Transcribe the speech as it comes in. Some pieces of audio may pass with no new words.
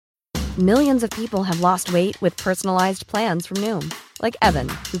Millions of people have lost weight with personalized plans from Noom. Like Evan,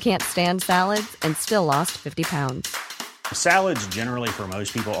 who can't stand salads and still lost 50 pounds. Salads generally for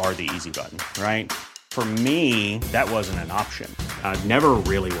most people are the easy button, right? For me, that wasn't an option. I never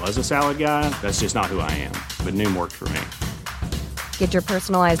really was a salad guy. That's just not who I am. But Noom worked for me. Get your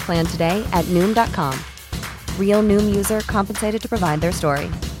personalized plan today at Noom.com. Real Noom user compensated to provide their story.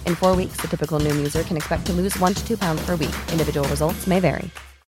 In 4 weeks, the typical Noom user can expect to lose 1 to 2 pounds per week. Individual results may vary.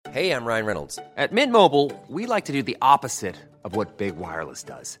 Hey, I'm Ryan Reynolds. At Mint Mobile, we like to do the opposite of what Big Wireless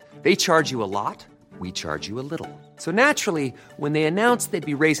does. They charge you a lot, we charge you a little. So naturally, when they announced they'd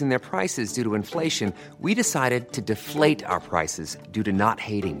be raising their prices due to inflation, we decided to deflate our prices due to not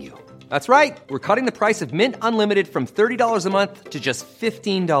hating you. That's right. We're cutting the price of Mint Unlimited from $30 a month to just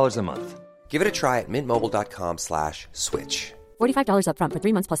 $15 a month. Give it a try at mintmobile.com/switch. $45 up front for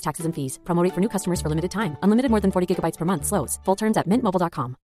 3 months plus taxes and fees. Promo rate for new customers for limited time. Unlimited more than 40 gigabytes per month. Slows full terms at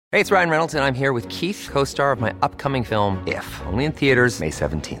mintmobile.com. Hey, it's Ryan Reynolds, and I'm here with Keith, co-star of my upcoming film, If, only in theaters May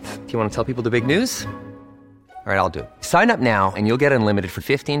 17th. Do you want to tell people the big news? All right, I'll do it. Sign up now and you'll get unlimited for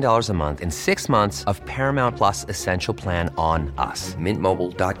 $15 a month and 6 months of Paramount Plus Essential Plan on us.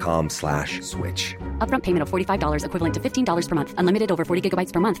 mintmobile.com/switch. Upfront payment of $45 equivalent to $15 per month. Unlimited over 40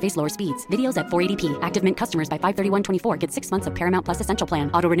 gigabytes per month. Face lower speeds. Videos at 480p. Active Mint customers by 531.24 get 6 months of Paramount Plus Essential Plan.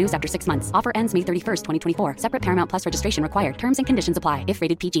 Auto renews after 6 months. Offer ends May 31st, 2024. Separate Paramount Plus registration required. Terms and conditions apply if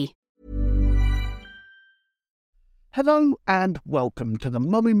rated PG. Hello and welcome to the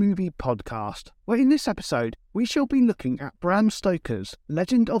Mummy Movie Podcast, where in this episode we shall be looking at Bram Stoker's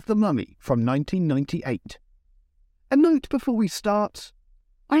Legend of the Mummy from 1998. A note before we start,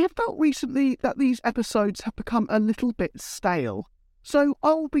 I have felt recently that these episodes have become a little bit stale, so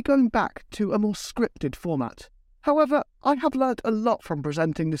I'll be going back to a more scripted format. However, I have learned a lot from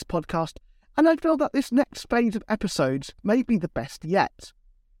presenting this podcast, and I feel that this next phase of episodes may be the best yet.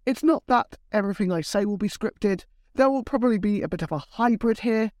 It's not that everything I say will be scripted. There will probably be a bit of a hybrid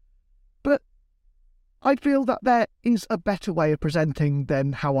here, but I feel that there is a better way of presenting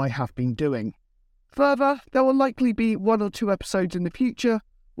than how I have been doing. Further, there will likely be 1 or 2 episodes in the future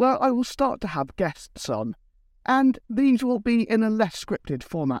where I will start to have guests on, and these will be in a less scripted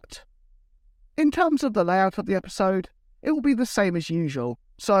format. In terms of the layout of the episode, it will be the same as usual,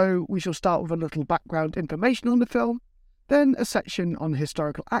 so we shall start with a little background information on the film, then a section on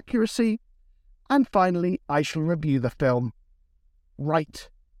historical accuracy, and finally, I shall review the film. Right,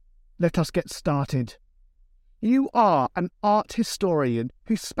 let us get started. You are an art historian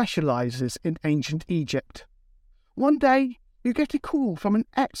who specialises in ancient Egypt. One day, you get a call from an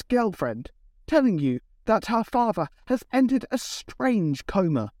ex-girlfriend telling you that her father has entered a strange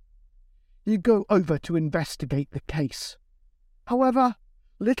coma. You go over to investigate the case. However,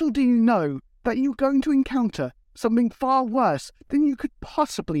 little do you know that you're going to encounter something far worse than you could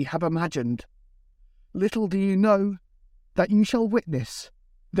possibly have imagined. Little do you know that you shall witness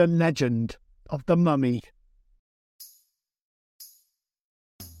the legend of the mummy.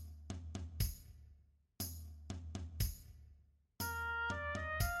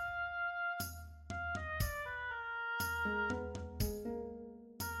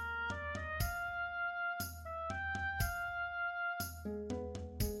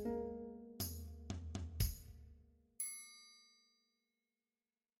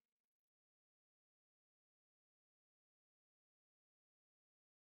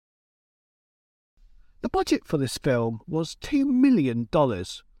 The budget for this film was $2 million,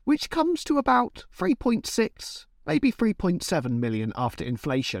 which comes to about 3.6, maybe 3.7 million after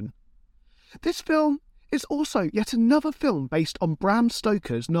inflation. This film is also yet another film based on Bram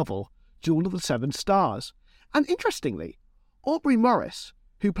Stoker's novel, Duel of the Seven Stars, and interestingly, Aubrey Morris,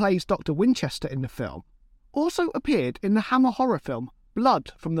 who plays Dr. Winchester in the film, also appeared in the Hammer horror film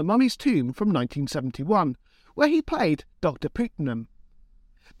Blood from the Mummy's Tomb from 1971, where he played Dr. Putnam.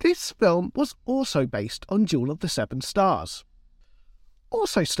 This film was also based on Duel of the Seven Stars.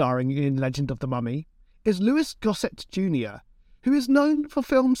 Also starring in Legend of the Mummy is Louis Gossett Jr., who is known for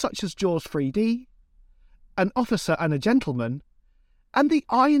films such as Jaws 3D, An Officer and a Gentleman, and the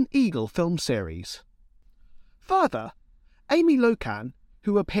Iron Eagle film series. Further, Amy Locan,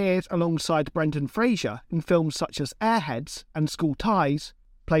 who appears alongside Brendan Fraser in films such as Airheads and School Ties,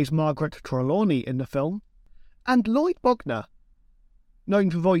 plays Margaret Trelawney in the film, and Lloyd Bogner,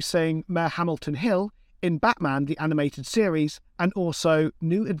 known for voicing Mayor Hamilton Hill in Batman the Animated Series and also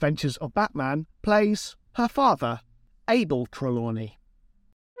New Adventures of Batman, plays her father, Abel Trelawney.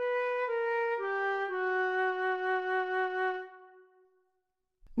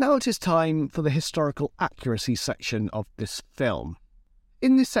 Now it is time for the historical accuracy section of this film.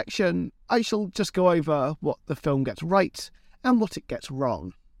 In this section, I shall just go over what the film gets right and what it gets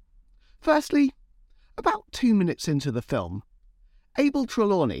wrong. Firstly, about 2 minutes into the film, Abel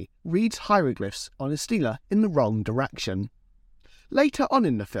Trelawney reads hieroglyphs on a stela in the wrong direction. Later on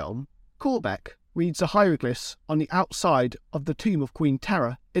in the film, Corbeck reads the hieroglyphs on the outside of the tomb of Queen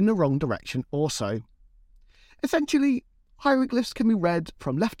Terra in the wrong direction also. Essentially, hieroglyphs can be read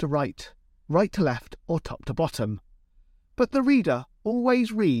from left to right, right to left, or top to bottom. But the reader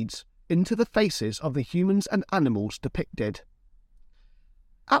always reads into the faces of the humans and animals depicted.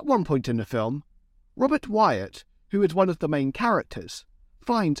 At one point in the film, Robert Wyatt, who is one of the main characters,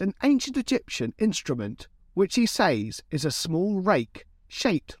 finds an ancient Egyptian instrument which he says is a small rake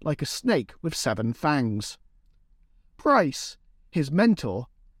shaped like a snake with 7 fangs. Bryce, his mentor,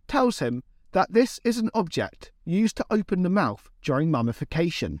 tells him that this is an object used to open the mouth during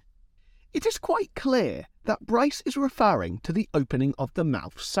mummification. It is quite clear that Bryce is referring to the opening of the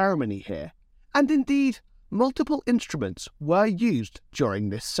mouth ceremony here, and indeed multiple instruments were used during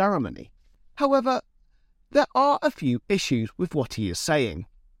this ceremony. However, there are a few issues with what he is saying.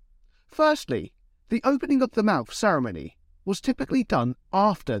 Firstly, the opening of the mouth ceremony was typically done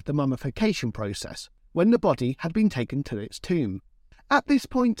after the mummification process, when the body had been taken to its tomb. At this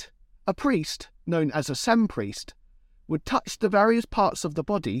point, a priest, known as a sem-priest, would touch the various parts of the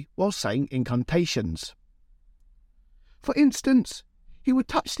body while saying incantations. For instance, he would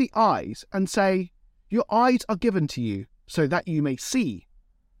touch the eyes and say, "Your eyes are given to you so that you may see."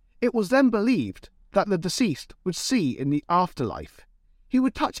 It was then believed that the deceased would see in the afterlife. He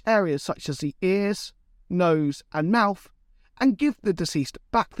would touch areas such as the ears, nose and mouth, and give the deceased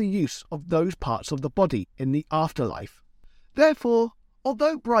back the use of those parts of the body in the afterlife. Therefore,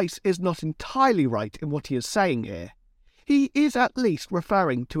 although Bryce is not entirely right in what he is saying here, he is at least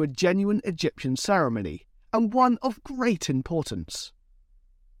referring to a genuine Egyptian ceremony, and one of great importance.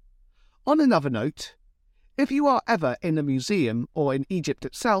 On another note, if you are ever in a museum or in Egypt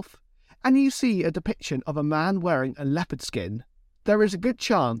itself, and you see a depiction of a man wearing a leopard skin, there is a good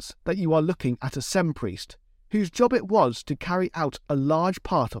chance that you are looking at a sem-priest, whose job it was to carry out a large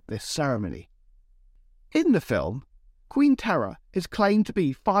part of this ceremony. In the film, Queen Terra is claimed to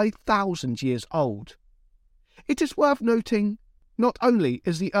be 5,000 years old. It is worth noting, not only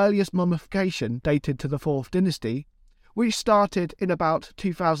is the earliest mummification dated to the 4th dynasty, which started in about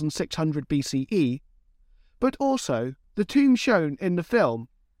 2600 BCE, but also the tomb shown in the film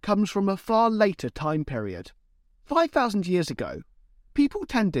comes from a far later time period. 5,000 years ago, people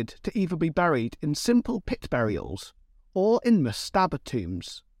tended to either be buried in simple pit burials or in mastaba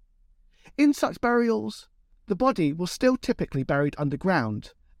tombs. In such burials, the body was still typically buried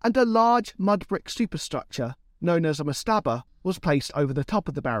underground, and a large mud brick superstructure known as a mastaba was placed over the top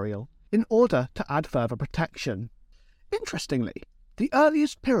of the burial in order to add further protection. Interestingly, the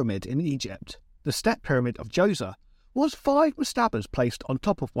earliest pyramid in Egypt, the Step Pyramid of Djoser, was 5 mastabas placed on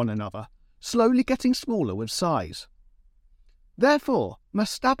top of one another, slowly getting smaller with size. Therefore,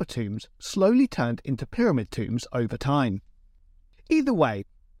 mastaba tombs slowly turned into pyramid tombs over time. Either way,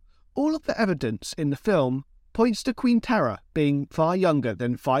 all of the evidence in the film points to Queen Terra being far younger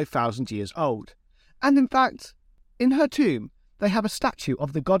than 5,000 years old, and in fact, in her tomb they have a statue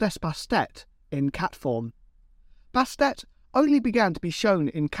of the goddess Bastet in cat form. Bastet only began to be shown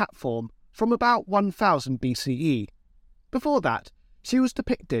in cat form from about 1000 BCE. Before that, she was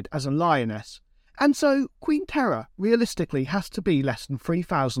depicted as a lioness, and so Queen Terra realistically has to be less than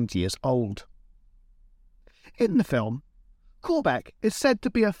 3,000 years old. In the film, Corbeck is said to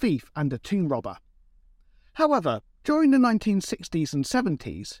be a thief and a tomb robber. However, during the 1960s and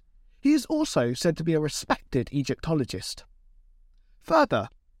 70s, he is also said to be a respected Egyptologist. Further,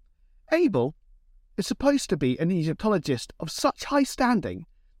 Abel is supposed to be an Egyptologist of such high standing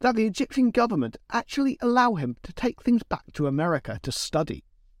that the Egyptian government actually allow him to take things back to America to study.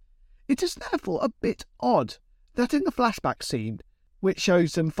 It is therefore a bit odd that in the flashback scene, which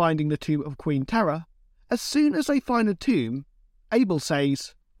shows them finding the tomb of Queen Terra, as soon as they find the tomb, Abel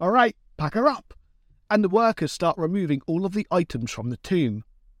says, "All right, pack her up," and the workers start removing all of the items from the tomb.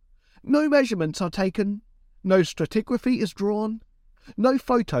 No measurements are taken, no stratigraphy is drawn, no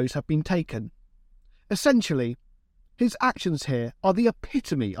photos have been taken. Essentially, his actions here are the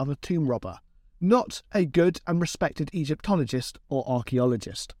epitome of a tomb robber, not a good and respected Egyptologist or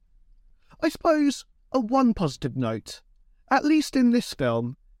archaeologist. I suppose, on one positive note, at least in this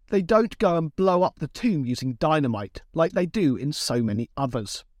film, they don't go and blow up the tomb using dynamite like they do in so many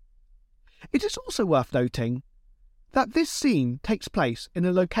others. It is also worth noting that this scene takes place in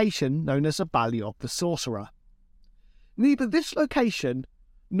a location known as the Valley of the Sorcerer. Neither this location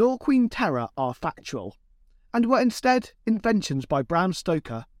nor Queen Terra are factual, and were instead inventions by Bram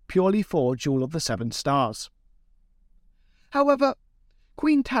Stoker purely for Jewel of the Seven Stars. However,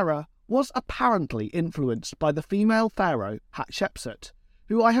 Queen Terra was apparently influenced by the female pharaoh Hatshepsut,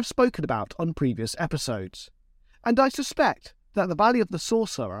 who I have spoken about on previous episodes, and I suspect that the Valley of the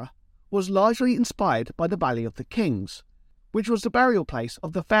Sorcerer was largely inspired by the Valley of the Kings, which was the burial place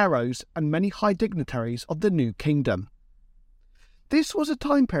of the pharaohs and many high dignitaries of the New Kingdom. This was a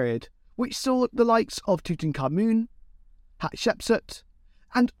time period which saw the likes of Tutankhamun, Hatshepsut,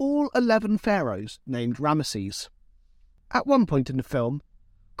 and all 11 pharaohs named Ramesses. At one point in the film,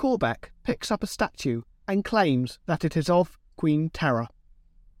 Corbeck picks up a statue and claims that it is of Queen Terra.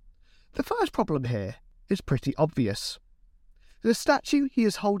 The first problem here is pretty obvious. The statue he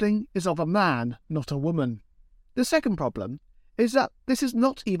is holding is of a man, not a woman. The second problem is that this is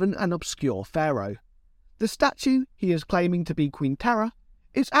not even an obscure pharaoh. The statue he is claiming to be Queen Terra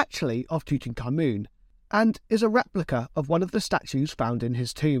is actually of Tutankhamun, and is a replica of one of the statues found in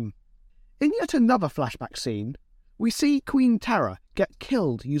his tomb. In yet another flashback scene, we see Queen Terra get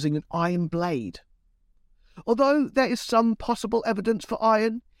killed using an iron blade. Although there is some possible evidence for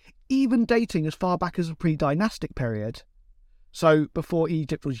iron, even dating as far back as the pre-dynastic period, so before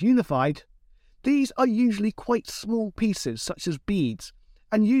Egypt was unified, these are usually quite small pieces such as beads,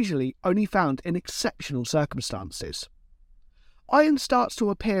 and usually only found in exceptional circumstances. Iron starts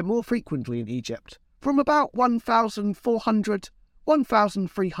to appear more frequently in Egypt from about 1400,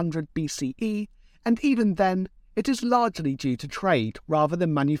 1300 BCE, and even then it is largely due to trade rather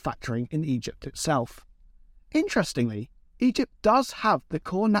than manufacturing in Egypt itself. Interestingly, Egypt does have the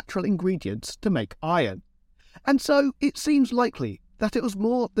core natural ingredients to make iron, and so it seems likely that it was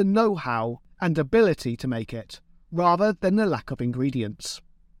more the know-how and ability to make it, rather than the lack of ingredients.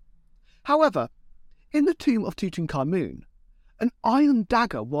 However, in the tomb of Tutankhamun, an iron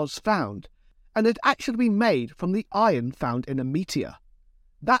dagger was found, and had actually been made from the iron found in a meteor.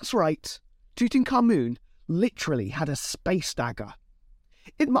 That's right, Tutankhamun literally had a space dagger.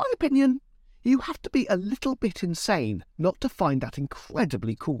 In my opinion, you have to be a little bit insane not to find that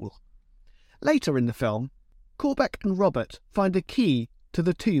incredibly cool. Later in the film, Corbeck and Robert find a key to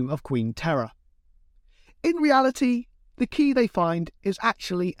the tomb of Queen Terra. In reality, the key they find is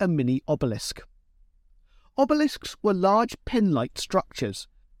actually a mini obelisk. Obelisks were large pin-like structures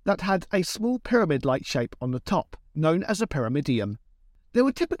that had a small pyramid-like shape on the top, known as a pyramidion. They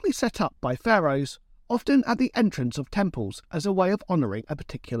were typically set up by pharaohs, often at the entrance of temples as a way of honouring a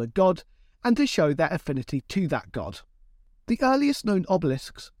particular god and to show their affinity to that god. The earliest known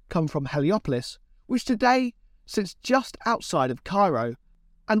obelisks come from Heliopolis, which today sits just outside of Cairo,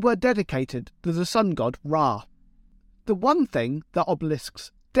 and were dedicated to the sun god Ra. The one thing that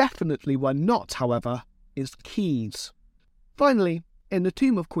obelisks definitely were not, however, is keys. Finally, in the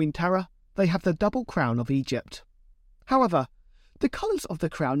tomb of Queen Terra, they have the double crown of Egypt. However, the colours of the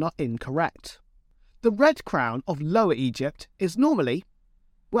crown are incorrect. The red crown of Lower Egypt is normally,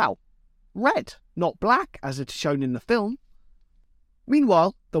 well, red, not black as it is shown in the film.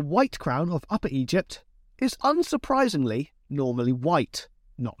 Meanwhile, the white crown of Upper Egypt is unsurprisingly normally white,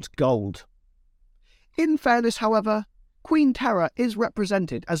 not gold. In fairness, however, Queen Terra is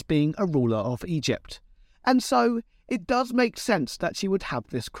represented as being a ruler of Egypt, and so it does make sense that she would have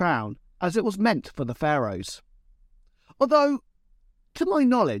this crown, as it was meant for the pharaohs. Although, to my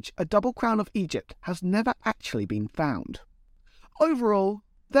knowledge, a double crown of Egypt has never actually been found. Overall,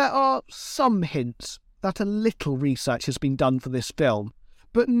 there are some hints that a little research has been done for this film,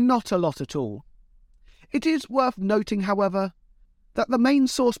 but not a lot at all. It is worth noting, however, that the main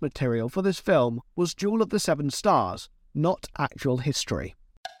source material for this film was Jewel of the Seven Stars, not actual history.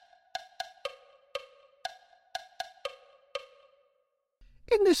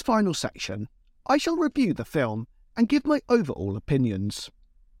 In this final section, I shall review the film and give my overall opinions.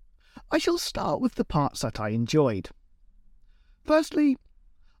 I shall start with the parts that I enjoyed. Firstly,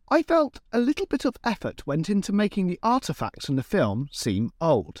 I felt a little bit of effort went into making the artefacts in the film seem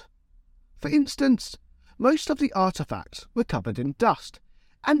old. For instance, most of the artefacts were covered in dust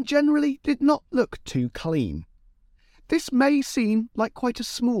and generally did not look too clean. This may seem like quite a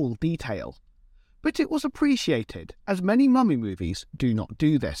small detail, but it was appreciated as many mummy movies do not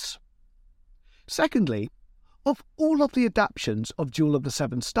do this. Secondly, of all of the adaptations of Jewel of the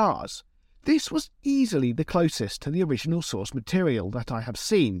Seven Stars, this was easily the closest to the original source material that I have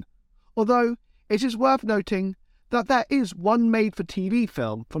seen, although it is worth noting that there is one made-for-TV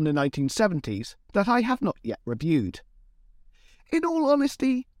film from the 1970s that I have not yet reviewed. In all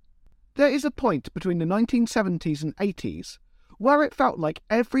honesty, there is a point between the 1970s and 80s where it felt like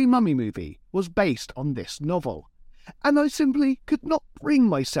every mummy movie was based on this novel, and I simply could not bring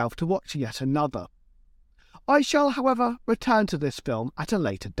myself to watch yet another. I shall, however, return to this film at a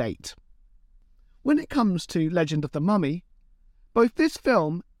later date. When it comes to Legend of the Mummy, both this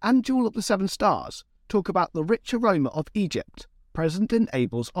film and Jewel of the Seven Stars talk about the rich aroma of Egypt present in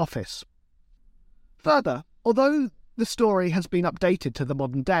Abel's office. Further, although the story has been updated to the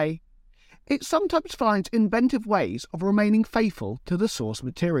modern day, it sometimes finds inventive ways of remaining faithful to the source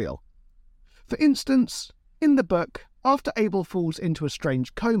material. For instance, in the book, after Abel falls into a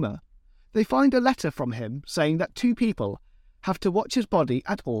strange coma, they find a letter from him saying that two people have to watch his body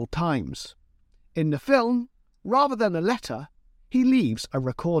at all times. In the film, rather than a letter, he leaves a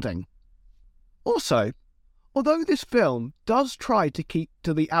recording. Also, although this film does try to keep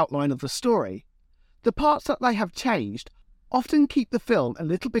to the outline of the story, the parts that they have changed often keep the film a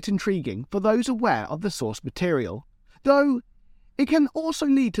little bit intriguing for those aware of the source material, though it can also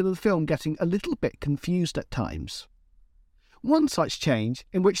lead to the film getting a little bit confused at times. One such change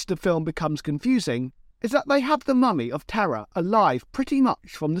in which the film becomes confusing is that they have the mummy of terror alive pretty much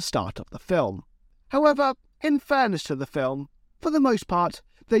from the start of the film. However, in fairness to the film, for the most part,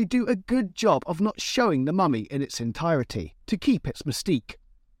 they do a good job of not showing the mummy in its entirety to keep its mystique.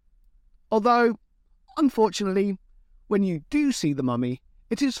 Although, unfortunately, when you do see the mummy,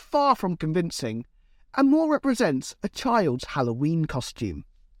 it is far from convincing and more represents a child's Halloween costume.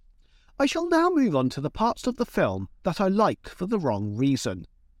 I shall now move on to the parts of the film that I liked for the wrong reason.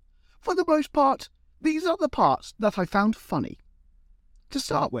 For the most part, these are the parts that I found funny. To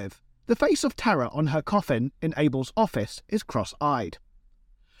start with, the face of terror on her coffin in Abel's office is cross-eyed.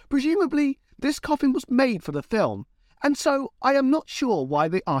 Presumably, this coffin was made for the film, and so I am not sure why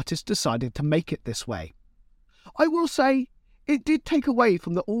the artist decided to make it this way. I will say, it did take away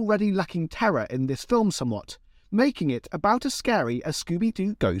from the already lacking terror in this film somewhat, making it about as scary as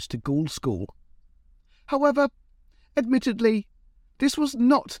Scooby-Doo Goes to Ghoul School. However, admittedly, this was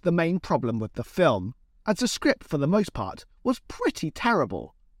not the main problem with the film, as the script for the most part was pretty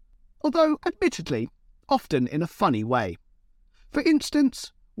terrible, although admittedly, often in a funny way. For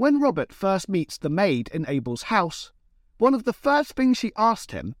instance, when Robert first meets the maid in Abel's house, one of the first things she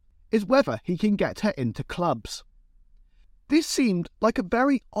asked him is whether he can get her into clubs. This seemed like a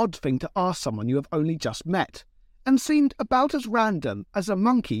very odd thing to ask someone you have only just met, and seemed about as random as a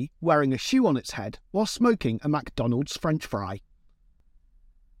monkey wearing a shoe on its head while smoking a McDonald's French fry.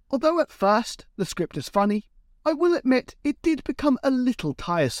 Although at first the script is funny, I will admit it did become a little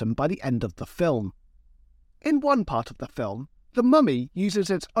tiresome by the end of the film. In one part of the film, the mummy uses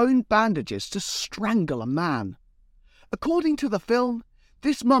its own bandages to strangle a man. According to the film,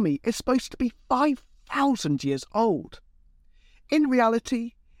 this mummy is supposed to be 5,000 years old. In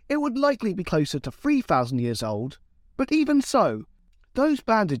reality, it would likely be closer to 3,000 years old, but even so, those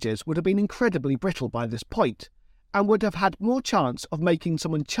bandages would have been incredibly brittle by this point, and would have had more chance of making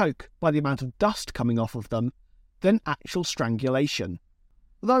someone choke by the amount of dust coming off of them than actual strangulation.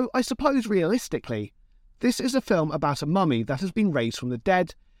 Though I suppose realistically, this is a film about a mummy that has been raised from the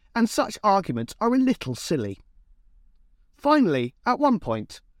dead, and such arguments are a little silly. Finally, at one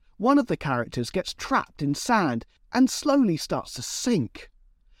point, one of the characters gets trapped in sand and slowly starts to sink.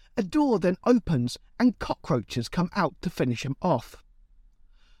 A door then opens and cockroaches come out to finish him off.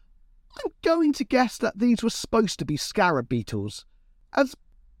 I'm going to guess that these were supposed to be scarab beetles, as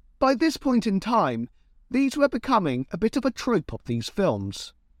by this point in time, these were becoming a bit of a trope of these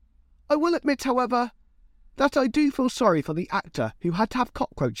films. I will admit, however, that I do feel sorry for the actor who had to have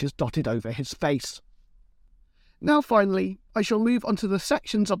cockroaches dotted over his face. Now finally, I shall move on to the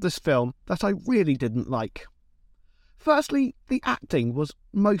sections of this film that I really didn't like. Firstly, the acting was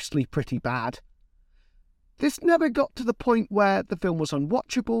mostly pretty bad. This never got to the point where the film was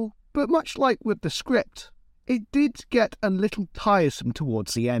unwatchable, but much like with the script, it did get a little tiresome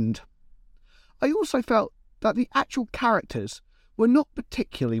towards the end. I also felt that the actual characters were not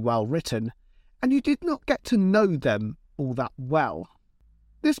particularly well written, and you did not get to know them all that well.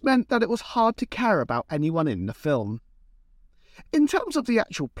 This meant that it was hard to care about anyone in the film. In terms of the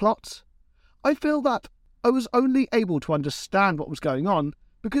actual plot, I feel that I was only able to understand what was going on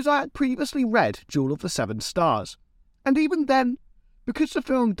because I had previously read Jewel of the Seven Stars, and even then, because the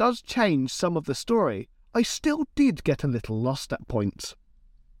film does change some of the story, I still did get a little lost at points.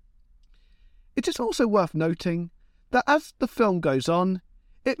 It is also worth noting that as the film goes on,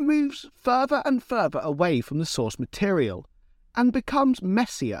 it moves further and further away from the source material and becomes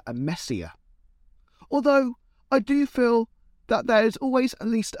messier and messier. Although I do feel that there is always at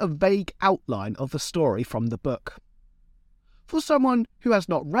least a vague outline of the story from the book. For someone who has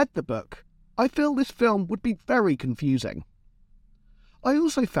not read the book, I feel this film would be very confusing. I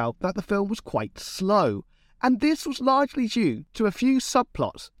also felt that the film was quite slow, and this was largely due to a few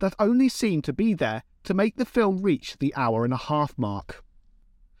subplots that only seemed to be there to make the film reach the hour-and-a-half mark.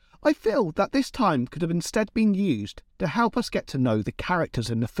 I feel that this time could have instead been used to help us get to know the characters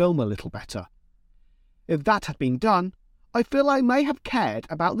in the film a little better. If that had been done, I feel I may have cared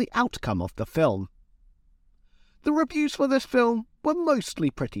about the outcome of the film. The reviews for this film were mostly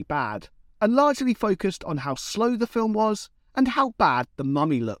pretty bad, and largely focused on how slow the film was and how bad the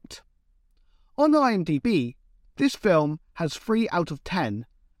mummy looked. On IMDb, this film has 3 out of 10,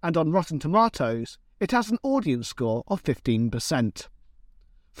 and on Rotten Tomatoes, it has an audience score of 15%.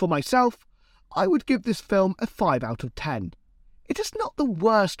 For myself, I would give this film a 5 out of 10. It is not the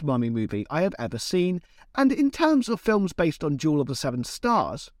worst mummy movie I have ever seen, and in terms of films based on Jewel of the Seven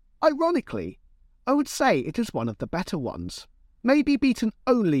Stars, ironically, I would say it is one of the better ones. Maybe beaten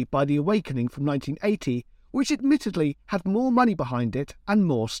only by The Awakening from 1980, which admittedly had more money behind it and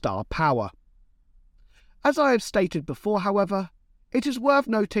more star power. As I have stated before, however, it is worth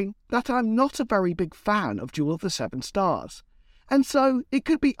noting that I'm not a very big fan of Jewel of the Seven Stars, and so it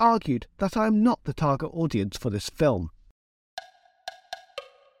could be argued that I am not the target audience for this film.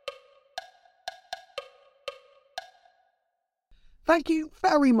 Thank you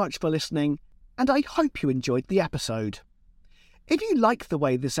very much for listening, and I hope you enjoyed the episode. If you like the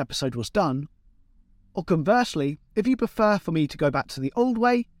way this episode was done, or conversely, if you prefer for me to go back to the old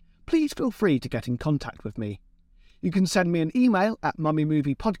way, please feel free to get in contact with me. You can send me an email at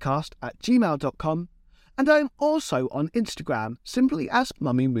mummymoviepodcast@gmail.com, and I am also on Instagram simply as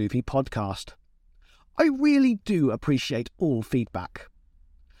Mummy Movie Podcast. I really do appreciate all feedback.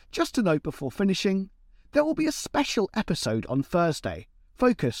 Just a note before finishing, there will be a special episode on Thursday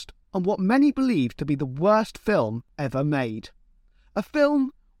focused on what many believe to be the worst film ever made. A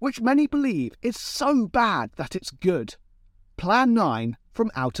film which many believe is so bad that it's good. Plan 9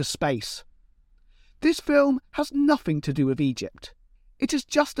 from Outer Space. This film has nothing to do with Egypt. It is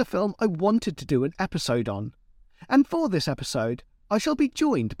just a film I wanted to do an episode on. And for this episode, I shall be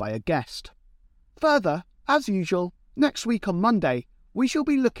joined by a guest. Further, as usual, next week on Monday, we shall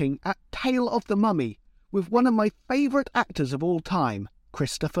be looking at Tale of the Mummy with one of my favourite actors of all time,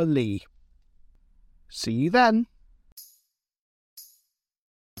 Christopher Lee. See you then.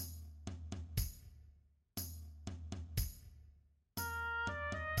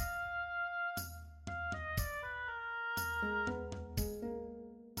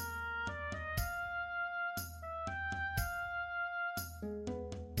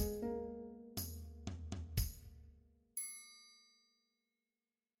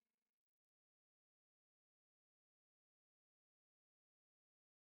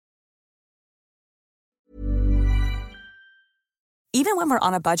 Even when we're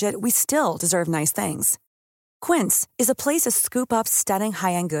on a budget, we still deserve nice things. Quince is a place to scoop up stunning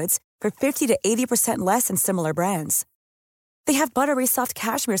high-end goods for 50 to 80% less than similar brands. They have buttery soft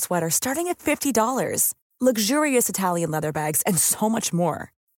cashmere sweaters starting at $50, luxurious Italian leather bags, and so much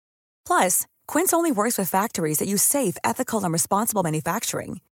more. Plus, Quince only works with factories that use safe, ethical, and responsible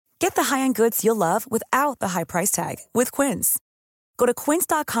manufacturing. Get the high-end goods you'll love without the high price tag with Quince. Go to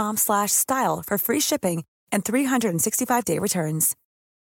quince.com/style for free shipping and 365-day returns.